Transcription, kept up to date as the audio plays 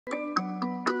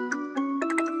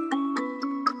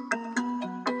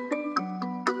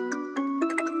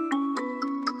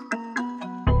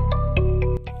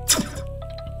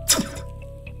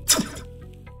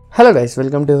Hello guys,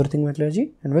 welcome to Everything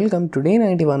Metallurgy and welcome to day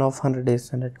 91 of 100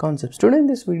 days 100 concepts. Today in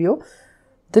this video,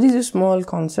 there is a small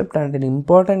concept and an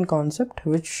important concept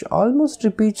which almost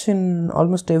repeats in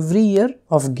almost every year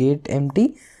of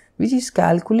GateMT, which is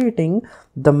calculating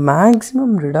the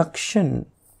maximum reduction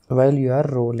while you are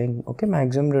rolling. Okay,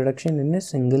 maximum reduction in a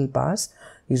single pass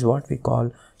is what we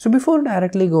call. So before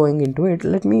directly going into it,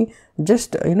 let me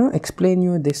just explain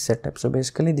you this setup. So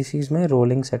basically this is my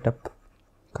rolling setup,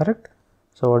 correct?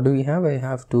 So what do we have? I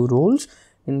have two rolls.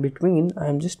 In between I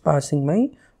am just passing my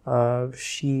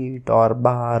sheet or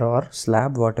bar or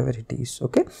slab, whatever it is.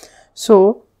 Okay,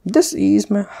 so this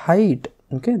is my height,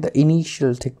 okay, the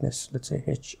initial thickness, let's say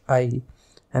Hi,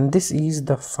 and this is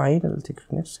the final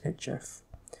thickness Hf.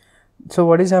 So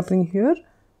what is happening here?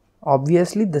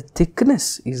 Obviously the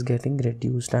thickness is getting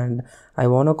reduced and I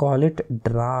want to call it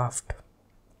draft.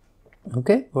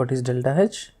 Okay, what is delta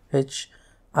H?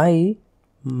 Hi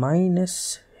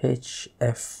minus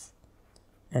Hf.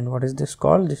 And what is this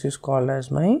called? This is called as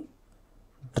my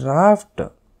draft.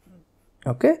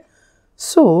 Okay,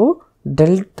 so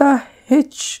delta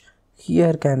H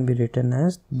here can be written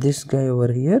as this guy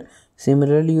over here.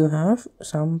 Similarly, you have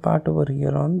some part over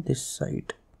here on this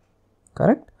side,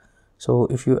 correct? So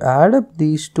if you add up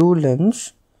these two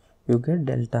lengths, you get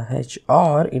delta H,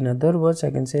 or in other words I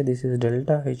can say this is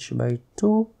delta H by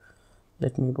 2.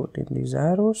 Let me put in these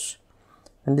arrows.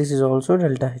 And this is also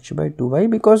delta H by 2. Why?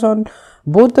 Because on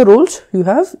both the rolls you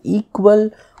have equal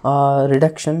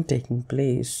reduction taking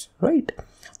place, right?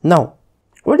 Now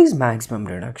what is maximum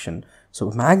reduction? So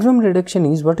maximum reduction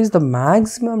is what is the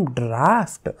maximum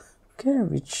draft, okay,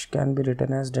 which can be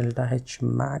written as delta H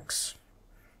max.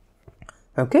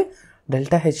 Okay,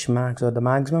 delta H max or the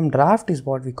maximum draft is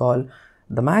what we call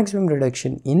the maximum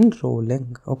reduction in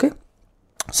rolling. Okay,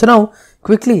 so now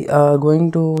quickly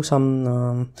going to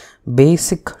some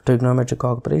basic trigonometric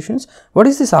operations. What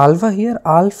is this alpha here?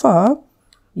 Alpha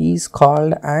is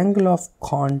called angle of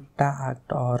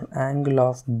contact or angle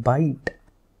of bite.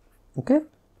 Okay,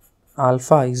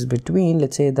 alpha is between,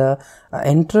 let's say, the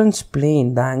entrance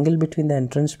plane, the angle between the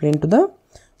entrance plane to the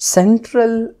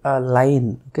central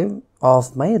line, okay,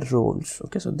 of my rolls.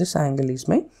 Okay, so this angle is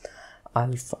my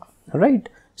alpha, right?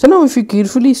 So now if you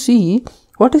carefully see,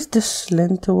 what is this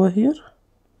length over here?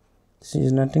 This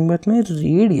is nothing but my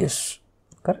radius,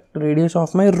 correct? Radius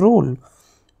of my roll.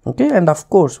 Okay, and of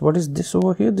course what is this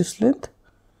over here? This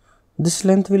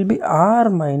length will be r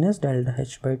minus delta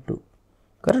H by 2,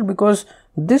 correct? Because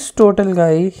this total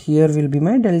guy here will be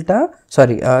my delta,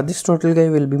 this total guy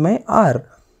will be my r.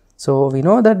 So we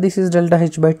know that this is delta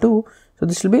H by 2, so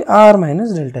this will be r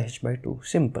minus delta H by 2.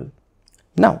 Simple.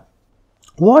 Now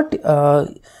what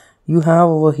you have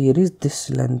over here is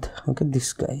this length, okay,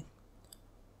 this guy.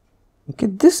 Okay,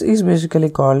 this is basically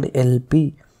called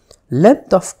LP,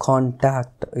 length of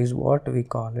contact is what we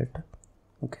call it.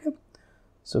 Okay,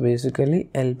 so basically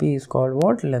LP is called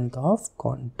what? Length of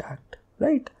contact,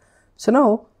 right? So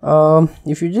now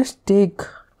if you just take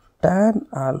tan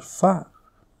alpha,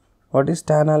 what is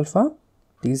tan alpha?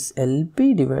 It is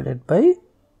LP divided by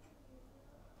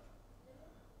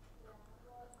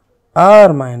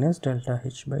r minus delta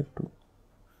H by 2,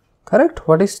 correct?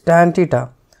 What is tan theta?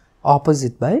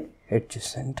 Opposite by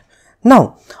adjacent.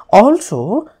 Now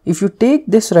also if you take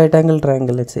this right angle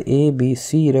triangle, let's say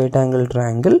ABC right angle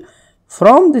triangle,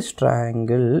 from this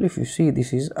triangle if you see,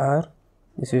 this is r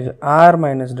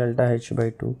minus delta H by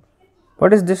 2.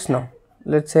 What is this now?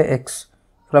 Let's say x.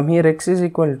 From here x is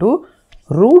equal to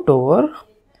root over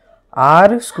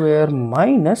r square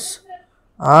minus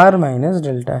r minus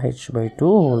delta H by 2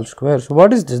 whole square. So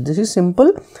what is this? This is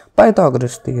simple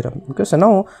Pythagoras theorem. Okay, so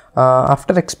now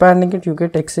after expanding it, you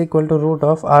get x equal to root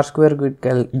of r square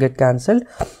get cancelled.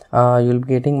 You will be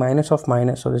getting minus of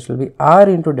minus, so this will be r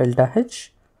into delta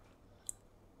H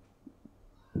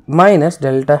minus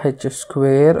delta H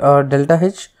square or delta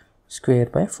H square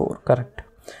by 4, correct?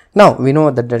 Now we know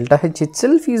that delta H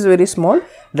itself is very small,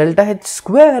 delta H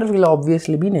square will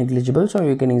obviously be negligible, so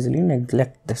you can easily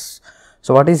neglect this.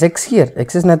 So what is x here?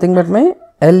 X is nothing but my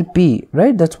LP,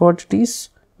 right? That's what it is.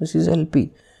 This is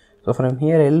LP. So from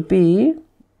here LP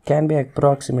can be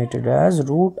approximated as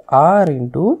root r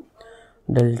into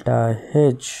delta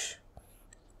H.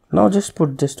 Now just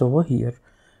put this over here.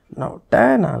 Now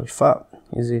tan alpha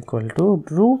is equal to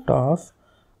root of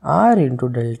r into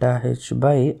delta H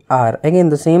by r. Again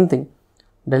the same thing.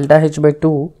 Delta H by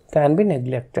 2 can be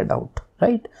neglected out,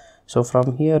 right? So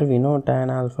from here we know tan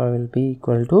alpha will be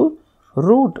equal to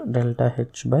root delta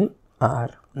H by r.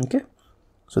 Okay,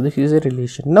 so this is a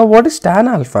relation. Now what is tan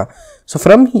alpha? So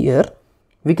from here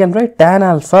we can write tan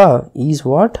alpha is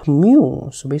what? Mu.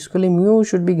 So basically mu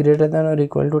should be greater than or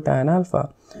equal to tan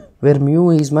alpha, where mu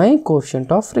is my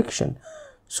coefficient of friction.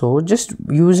 So just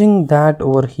using that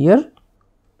over here,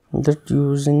 just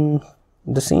using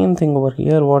the same thing over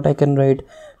here, what I can write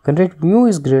mu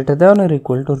is greater than or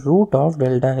equal to root of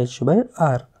delta H by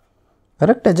R.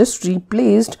 Correct? I just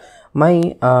replaced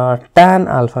my tan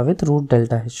alpha with root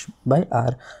delta H by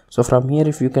R. So from here,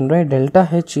 if you can write delta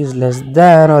H is less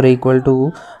than or equal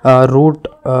to root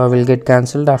will get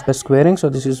cancelled after squaring. So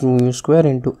this is mu square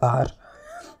into R.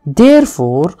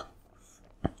 Therefore,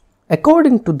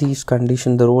 according to these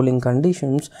conditions, the rolling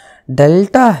conditions,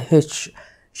 delta H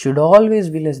should always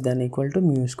be less than or equal to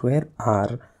mu square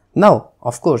R. Now,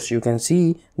 of course, you can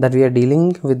see that we are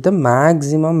dealing with the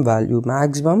maximum value,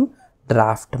 maximum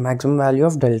value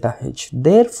of delta H.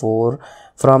 Therefore,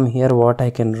 from here what I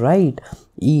can write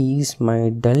is my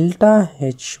delta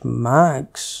H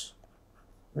max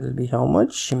will be how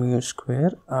much? Mu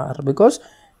square R, because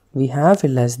we have a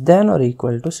less than or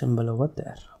equal to symbol over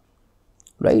there,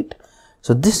 right?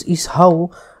 So this is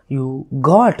how you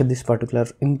got this particular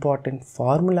important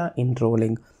formula in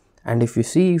rolling. And if you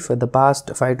see for the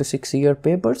past 5 to 6 year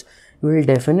papers, you will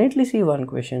definitely see one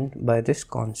question by this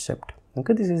concept.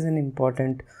 Okay, this is an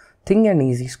important thing and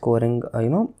easy scoring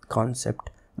concept,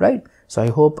 right? So I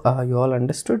hope you all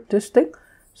understood this thing.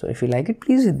 So if you like it,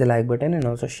 please hit the like button and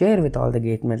also share with all the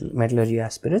GATE Metallurgy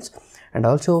aspirants, and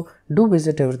also do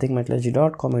visit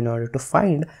everythingmetallurgy.com in order to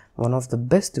find one of the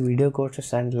best video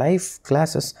courses and live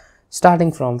classes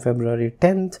starting from February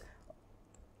 10th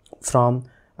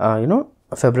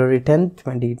February 10th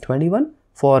 2021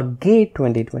 for GATE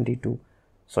 2022.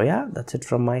 So yeah, that's it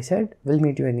from my side. We'll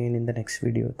meet you again in the next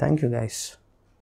video. Thank you guys.